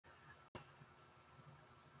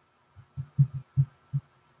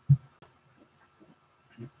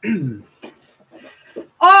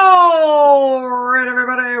All right,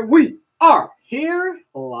 everybody, we are here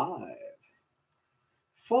live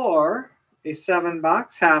for a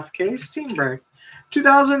 7-box half case team break.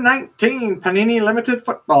 2019 Panini Limited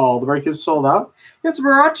Football. The break is sold out. It's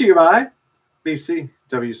brought to you by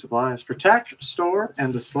BCW Supplies. Protect, store,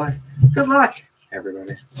 and display. Good luck,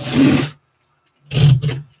 everybody.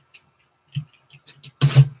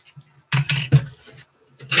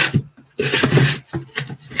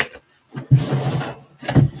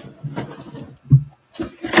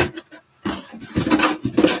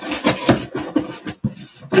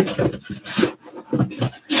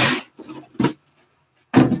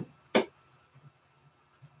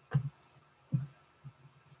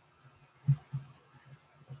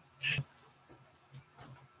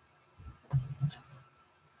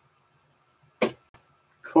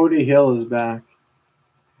 Cody Hill is back.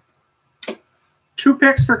 2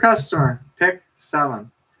 picks per customer. Pick 7.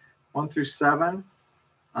 1 through 7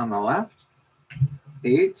 on the left.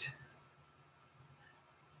 8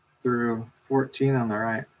 through 14 on the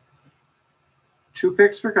right. 2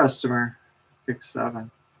 picks per customer. Pick 7.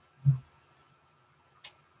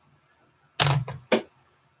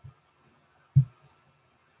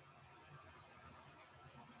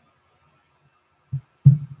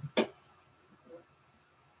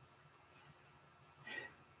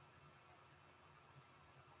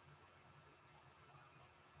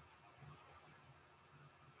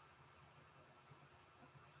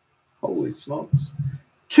 Holy smokes.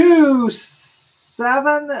 2,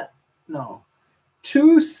 7, no.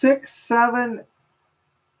 2, 6, 7,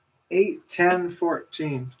 8, 10,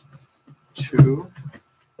 14. 2,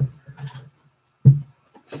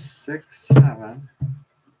 6, 7,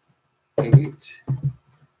 8,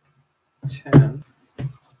 10.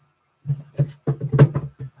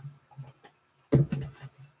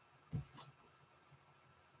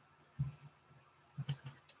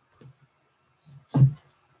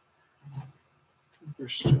 We're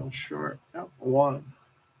still short. Oh, 1,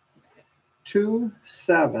 2,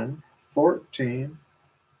 7, 14.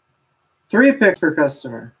 3 picks per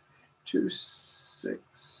customer. 2,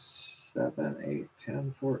 6, 7, 8,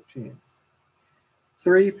 10, 14.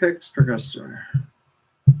 3 picks per customer.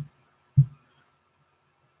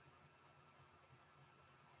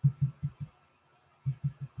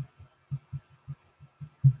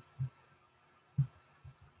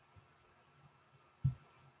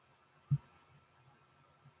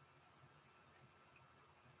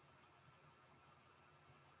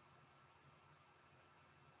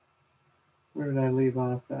 Where did I leave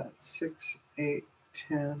off at? 6, 8,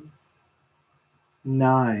 10,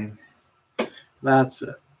 9. That's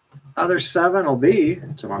it. Other 7 will be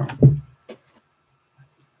tomorrow.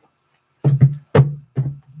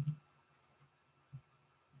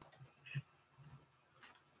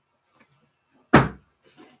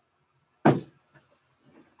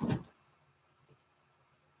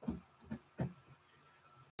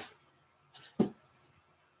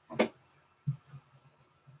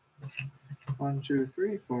 One, 2,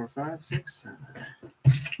 3, 4, 5, 6, 7.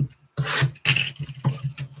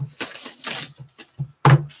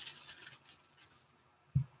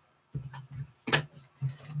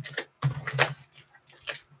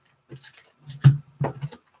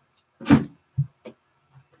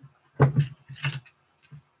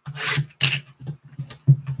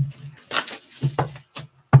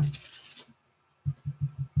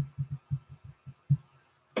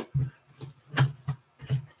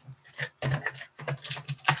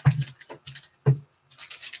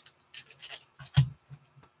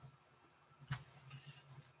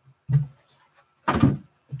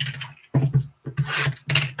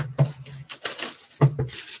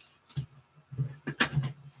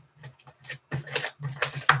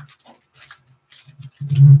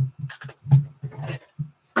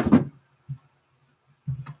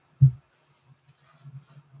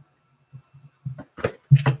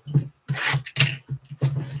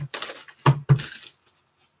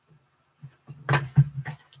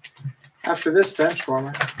 After this bench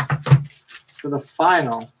warmer, for the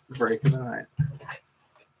final break of the night.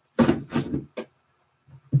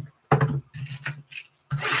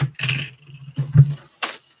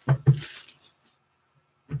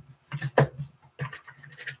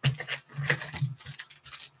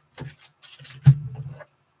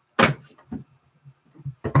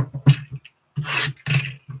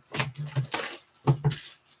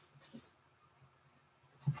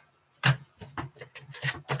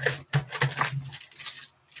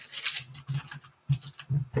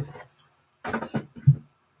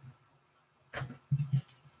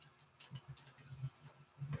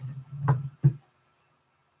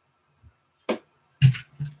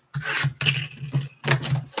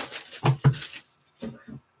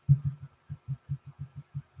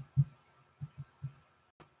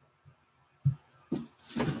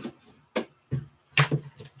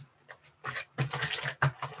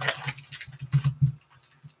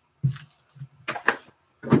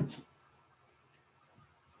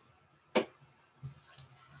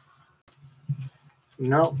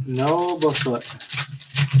 Nope, no booklet.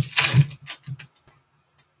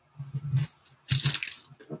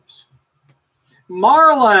 Oops.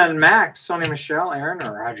 Marlon, Max, Sony Michelle, Aaron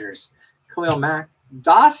Rodgers, Khalil Mack,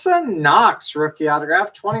 Dawson Knox, rookie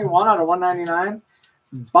autograph, 21 out of 199,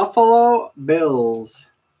 Buffalo Bills.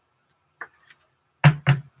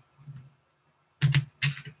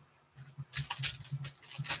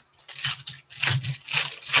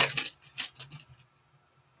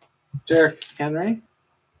 Derrick Henry,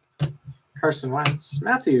 Carson Wentz,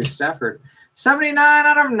 Matthew Stafford, 79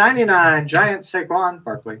 out of 99, Giants Saquon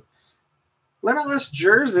Barkley. Limitless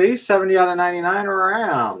jersey, 70 out of 99,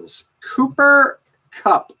 Rams, Cooper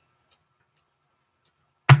Kupp.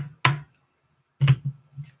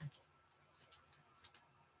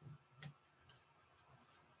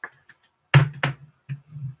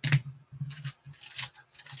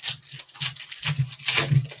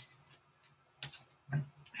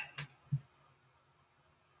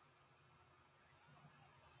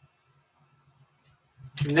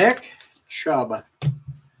 Nick Chubb,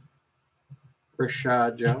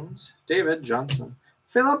 Rashad Jones, David Johnson,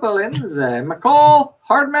 Philip Lindsay, McCall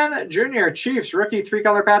Hardman Jr., Chiefs, rookie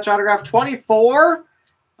 3-color patch autograph, 24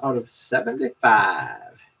 out of 75.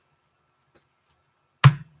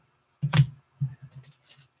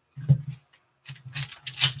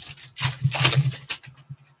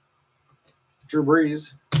 Drew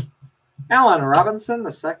Brees, Allen Robinson II,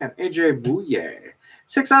 AJ Bouye,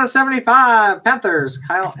 6 out of 75, Panthers,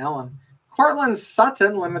 Kyle Allen, Cortland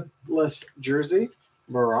Sutton, limitless jersey,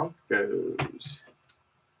 Broncos.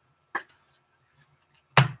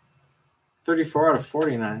 34 out of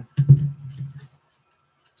 49.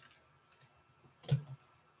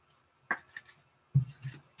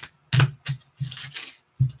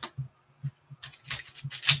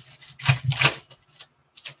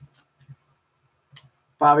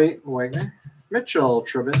 Bobby Wagner, Mitchell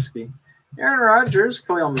Trubisky, Aaron Rodgers,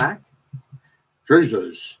 Khalil Mack,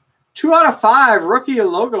 Jesus. 2 out of 5, rookie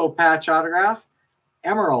logo patch autograph,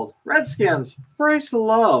 Emerald, Redskins, Bryce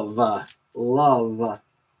Love,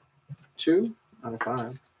 2 out of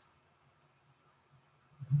 5.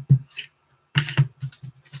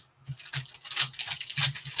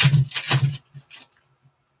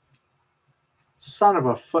 Son of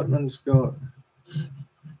a footman's goat.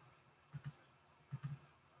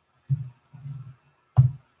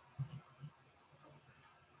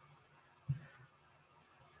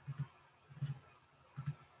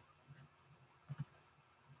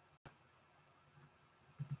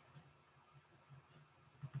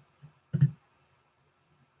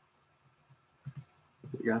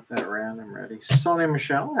 We got that random ready. Sony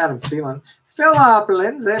Michelle, Adam Thielen, Philip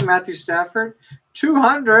Lindsay, Matthew Stafford,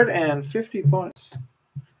 250 points.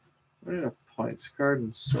 What are the points card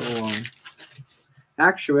in so long?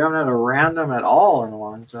 Actually, we haven't had a random at all in a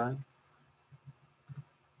long time.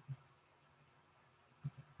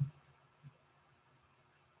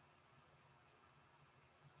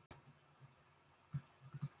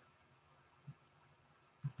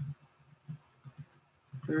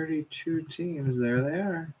 "32 teams, there they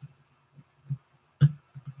are."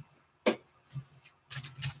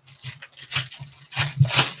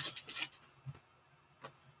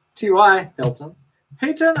 T.Y. Hilton,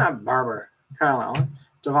 Peyton Barber, Kyle Allen,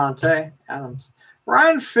 Devontae Adams,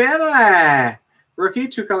 Ryan Finley, rookie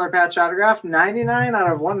 2-color patch autograph, 99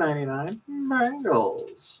 out of 199,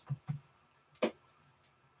 Bengals.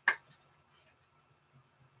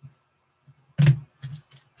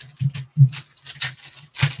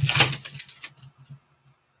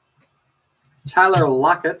 Tyler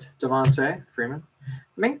Lockett, Devontae Freeman,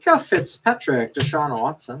 Minka Fitzpatrick, Deshaun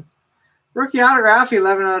Watson, rookie autograph,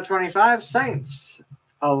 11 out of 25, Saints,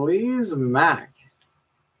 Elise Mack.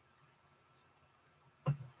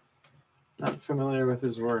 Not familiar with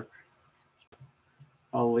his work.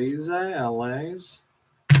 Elise.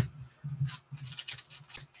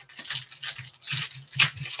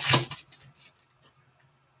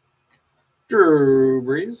 Drew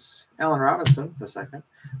Brees, Allen Robinson II,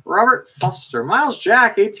 Robert Foster, Miles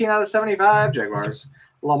Jack, 18 out of 75, Jaguars.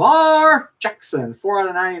 Lamar Jackson, 4 out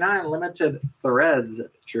of 99, limited threads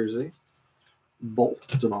jersey,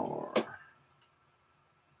 Baltimore.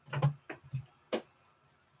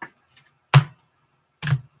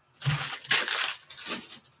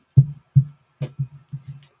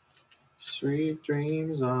 Sweet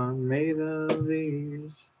dreams are made of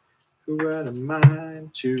these. Who had a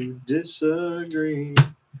mind to disagree?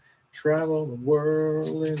 Travel the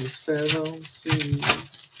world in the 7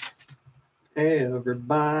 seas.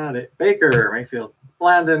 Everybody. Baker Mayfield,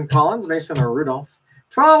 Landon Collins, Mason or Rudolph.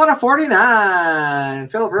 12 out of 49.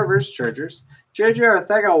 Phillip Rivers, Chargers. J.J.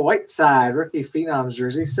 Arcega-Whiteside, rookie Phenoms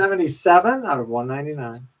jersey, 77 out of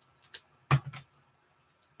 199.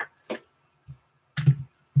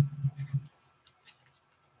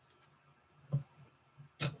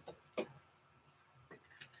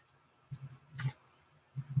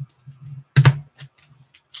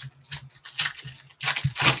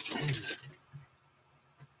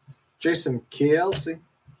 Jason Kelsey,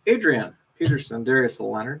 Adrian Peterson, Darius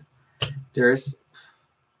Leonard,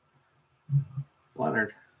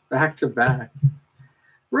 Leonard, back to back.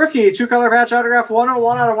 Rookie, 2-color patch autograph,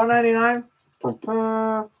 101 out of 199.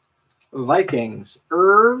 Vikings,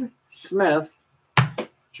 Irv Smith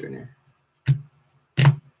Jr.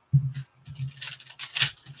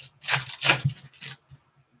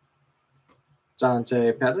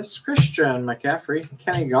 Dante Pettis, Christian McCaffrey,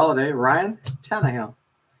 Kenny Galladay, Ryan Tannehill.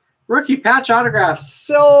 Rookie patch autograph,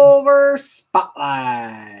 Silver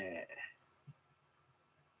Spotlight.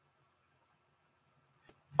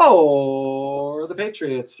 For the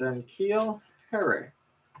Patriots and Keel Harry.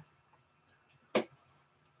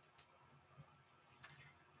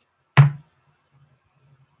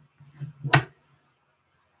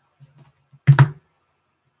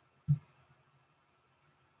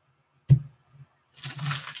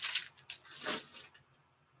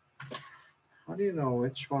 How do you know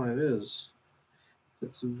which one it is? If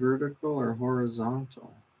it's vertical or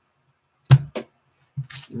horizontal?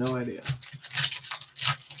 No idea.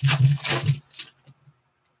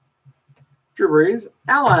 Drew Brees,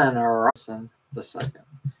 Allen Robinson II.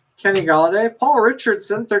 Kenny Galladay, Paul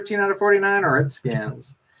Richardson, 13 out of 49,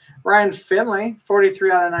 Redskins. Ryan Finley,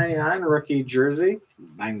 43 out of 99, rookie jersey,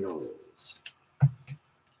 Bengals.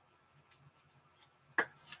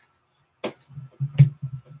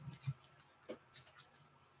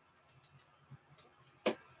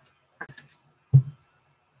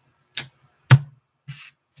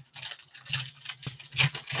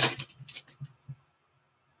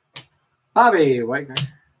 Bobby Wagner,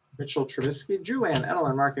 Mitchell Trubisky, Julian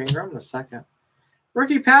Edelman, Mark Ingram II.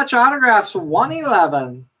 Rookie patch autographs,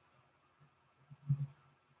 111.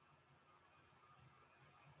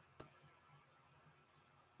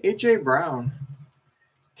 A.J. Brown,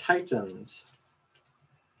 Titans.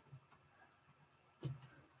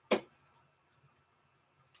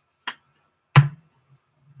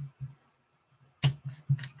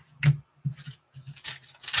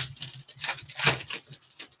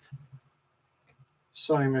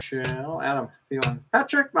 Sony Michel, Adam Thielen,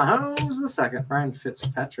 Patrick Mahomes II, Ryan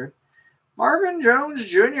Fitzpatrick, Marvin Jones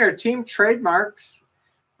Jr., team trademarks,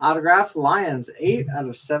 autograph Lions, 8 out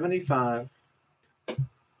of 75.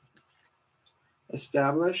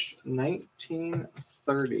 Established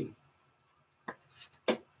 1930.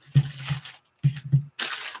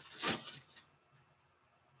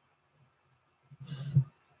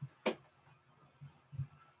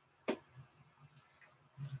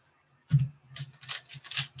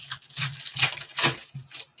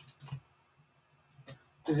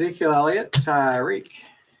 Ezekiel Elliott, Tyreek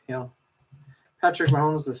Hill, Patrick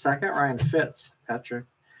Mahomes II, Ryan Fitzpatrick.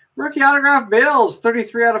 Rookie autograph Bills,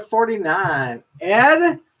 33 out of 49.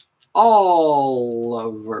 Ed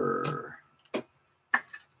Oliver.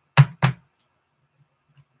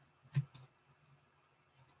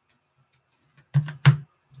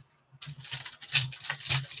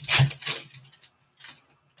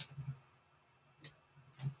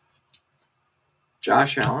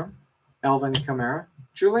 Josh Allen, Alvin Kamara,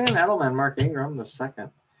 Julian Edelman, Mark Ingram II.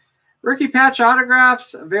 Rookie patch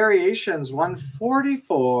autographs, variations,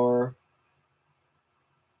 144.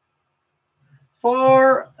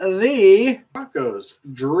 For the Broncos,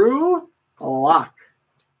 Drew Lock.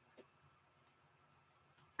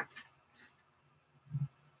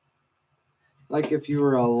 Like if you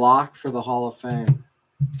were a lock for the Hall of Fame.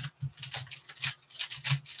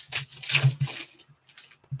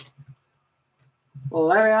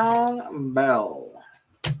 Le'Veon Bell.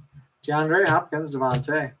 DeAndre Hopkins,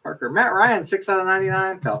 Devontae Parker. Matt Ryan, 6 out of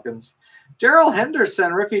 99, Falcons. Darrell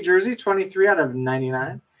Henderson, rookie jersey, 23 out of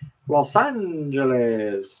 99. Los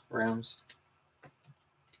Angeles Rams.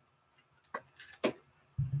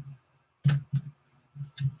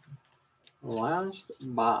 Last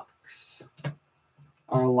box.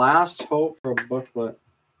 Our last hope for a booklet.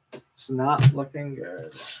 It's not looking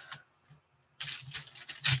good.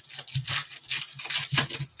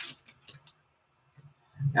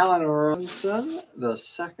 Allen Robinson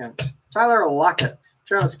II. Tyler Lockett.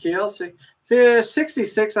 Travis Kelce.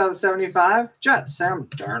 66 out of 75. Jets. Sam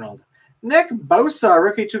Darnold. Nick Bosa.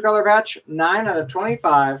 Rookie 2-color patch. 9 out of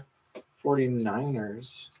 25.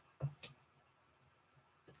 49ers.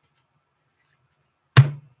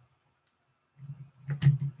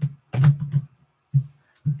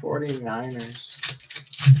 49ers.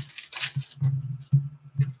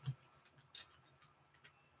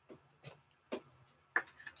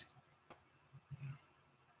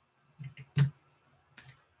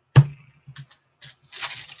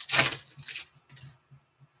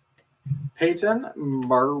 Peyton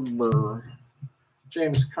Barber.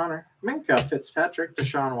 James Conner. Minka Fitzpatrick.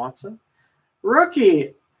 Deshaun Watson.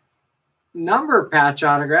 Rookie number patch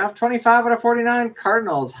autograph. 25 out of 49.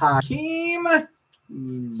 Cardinals. Hakeem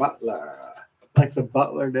Butler. Like the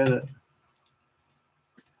Butler did it.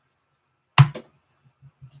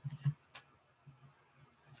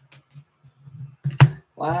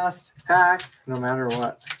 Last pack, no matter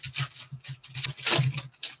what.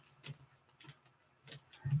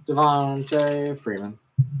 Devontae Freeman.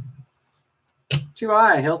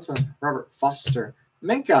 2i Hilton. Robert Foster.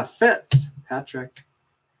 Minka Fitzpatrick.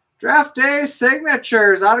 Draft day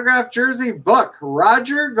signatures. Autograph jersey book.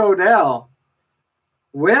 Roger Goodell.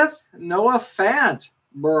 With Noah Fant.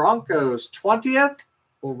 Broncos. 20th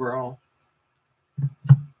overall.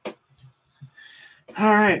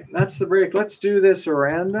 All right, that's the break. Let's do this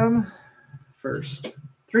random first.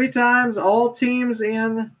 3 times, all teams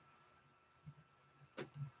in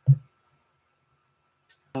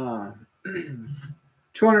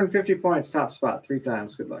 250 points, top spot, 3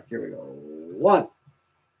 times. Good luck. Here we go. 1,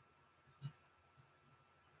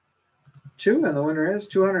 2, and the winner is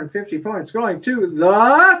 250 points. Going to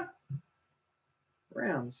the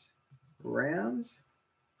Rams. Rams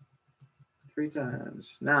 3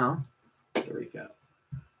 times. Now, the recap.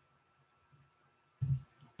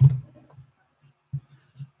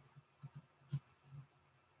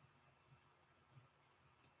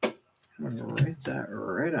 I'm going to write that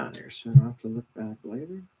right on here so I don't have to look back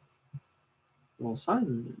later. Los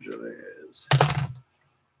Angeles.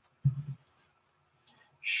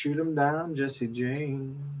 Shoot him down, Jesse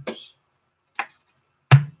James.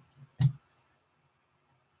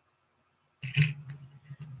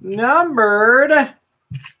 Numbered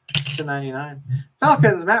to 99.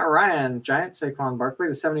 Falcons, Matt Ryan. Giants, Saquon Barkley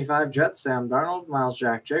to 75. Jets, Sam Darnold. Miles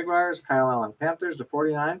Jack, Jaguars. Kyle Allen, Panthers to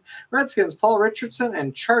 49. Redskins, Paul Richardson.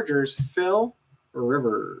 And Chargers, Phil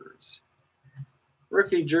Rivers.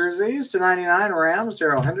 Rookie jerseys to 99. Rams,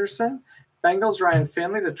 Darrell Henderson. Bengals, Ryan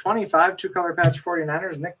Finley to 25. 2-color patch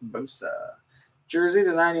 49ers, Nick Bosa. Jersey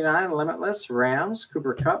to 99. Limitless, Rams.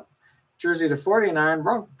 Cooper Kupp. Jersey to 49.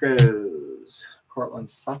 Broncos. Cortland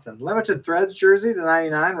Sutton. Limited Threads jersey to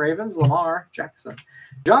 99. Ravens, Lamar Jackson.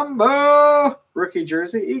 Jumbo rookie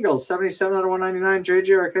jersey, Eagles, 77 out of 199.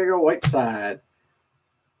 J.J. Arcega-Whiteside.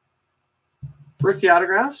 Rookie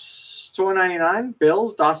autographs to 199.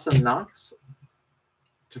 Bills, Dawson Knox.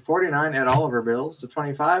 To 49, Ed Oliver. Bills. To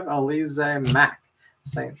 25, Alize Mack.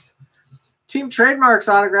 Saints. Team trademarks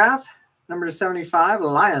autograph, number to 75.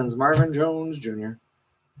 Lions, Marvin Jones Jr.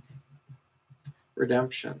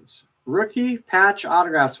 Redemptions. Rookie patch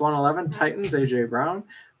autographs, 111, Titans, A.J. Brown.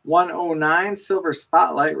 109, Silver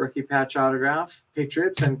Spotlight, rookie patch autograph,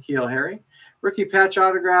 Patriots, and Keel Harry. Rookie patch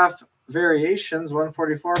autograph variations,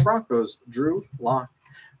 144, Broncos, Drew Lock.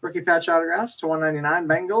 Rookie patch autographs to 199,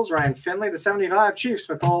 Bengals, Ryan Finley to 75, Chiefs,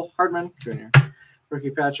 McCole Hardman Jr. Rookie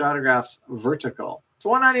patch autographs, vertical. To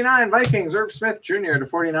 199, Vikings, Irv Smith Jr. To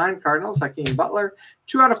 49, Cardinals, Hakeem Butler.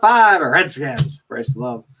 2 out of 5, Redskins, Bryce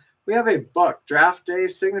Love. We have a book, Draft Day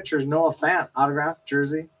Signatures, Noah Fant, autograph,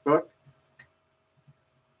 jersey, book.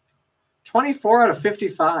 24 out of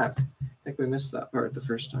 55. I think we missed that part the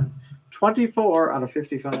first time. 24 out of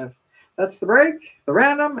 55. That's the break, the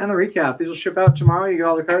random, and the recap. These will ship out tomorrow. You get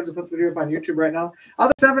all the cards. I'll put the video up on YouTube right now.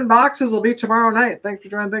 Other 7 boxes will be tomorrow night. Thanks for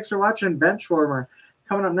joining. Thanks for watching. Bench warmer.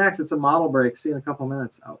 Coming up next, it's a model break. See you in a couple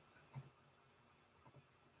minutes. Out.